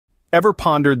Ever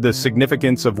pondered the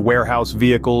significance of warehouse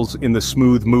vehicles in the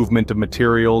smooth movement of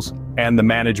materials and the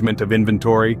management of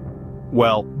inventory?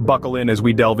 Well, buckle in as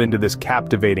we delve into this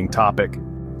captivating topic.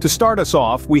 To start us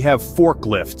off, we have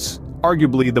forklifts,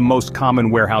 arguably the most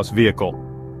common warehouse vehicle.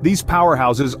 These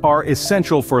powerhouses are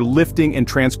essential for lifting and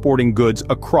transporting goods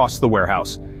across the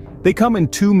warehouse. They come in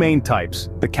two main types,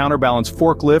 the counterbalance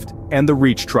forklift and the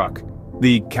reach truck.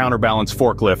 The counterbalance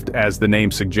forklift, as the name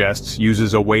suggests,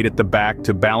 uses a weight at the back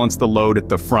to balance the load at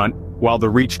the front, while the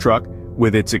reach truck,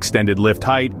 with its extended lift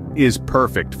height, is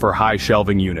perfect for high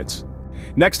shelving units.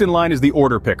 Next in line is the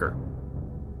order picker.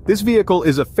 This vehicle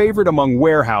is a favorite among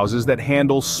warehouses that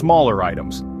handle smaller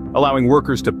items, allowing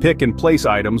workers to pick and place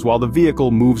items while the vehicle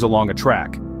moves along a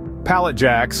track. Pallet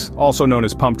jacks, also known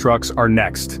as pump trucks, are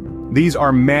next. These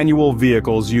are manual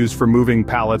vehicles used for moving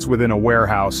pallets within a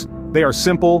warehouse. They are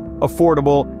simple,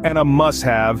 affordable, and a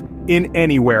must-have in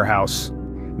any warehouse.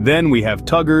 Then we have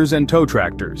tuggers and tow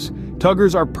tractors.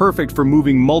 Tuggers are perfect for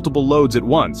moving multiple loads at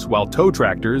once, while tow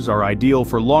tractors are ideal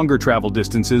for longer travel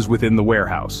distances within the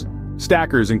warehouse.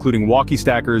 Stackers, including walkie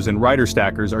stackers and rider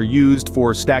stackers, are used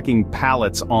for stacking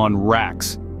pallets on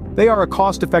racks. They are a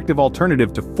cost-effective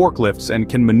alternative to forklifts and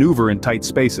can maneuver in tight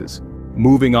spaces.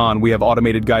 Moving on, we have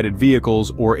automated guided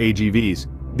vehicles, or AGVs.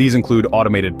 These include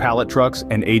automated pallet trucks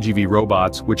and AGV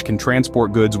robots, which can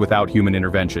transport goods without human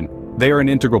intervention. They are an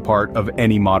integral part of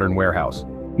any modern warehouse.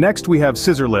 Next, we have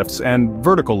scissor lifts and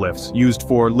vertical lifts, used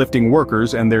for lifting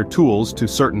workers and their tools to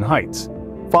certain heights.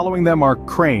 Following them are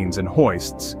cranes and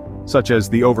hoists, such as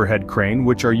the overhead crane,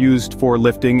 which are used for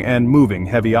lifting and moving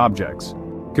heavy objects.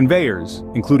 Conveyors,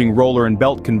 including roller and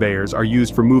belt conveyors, are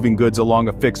used for moving goods along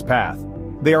a fixed path.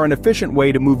 They are an efficient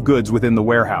way to move goods within the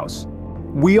warehouse.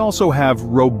 We also have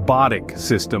robotic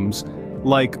systems,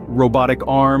 like robotic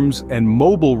arms and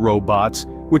mobile robots,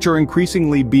 which are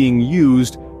increasingly being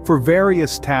used for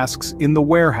various tasks in the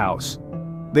warehouse.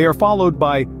 They are followed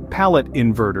by pallet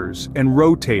inverters and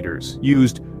rotators,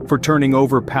 used for turning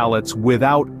over pallets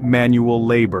without manual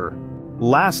labor.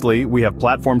 Lastly, we have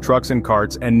platform trucks and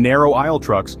carts and narrow aisle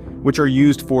trucks, which are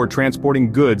used for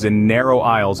transporting goods in narrow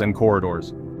aisles and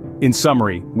corridors. In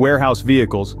summary, warehouse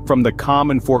vehicles, from the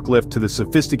common forklift to the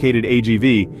sophisticated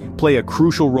AGV, play a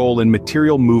crucial role in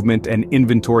material movement and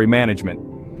inventory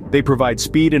management. They provide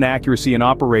speed and accuracy in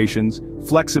operations,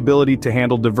 flexibility to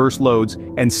handle diverse loads,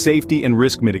 and safety and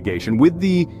risk mitigation. With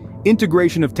the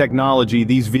integration of technology,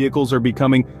 these vehicles are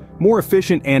becoming more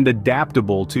efficient and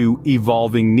adaptable to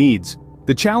evolving needs.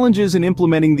 The challenges in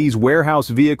implementing these warehouse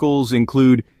vehicles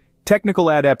include technical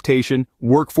adaptation,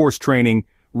 workforce training,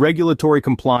 regulatory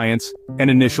compliance, and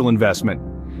initial investment.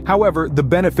 However, the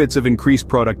benefits of increased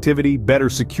productivity, better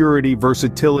security,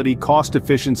 versatility, cost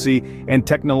efficiency, and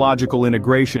technological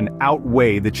integration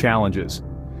outweigh the challenges.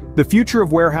 The future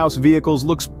of warehouse vehicles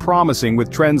looks promising with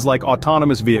trends like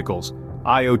autonomous vehicles,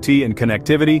 IoT and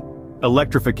connectivity,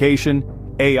 electrification,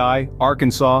 AI,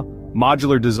 Arkansas,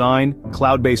 modular design,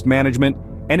 cloud-based management,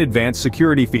 and advanced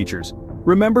security features.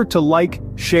 Remember to like,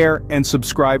 share, and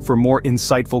subscribe for more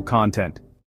insightful content.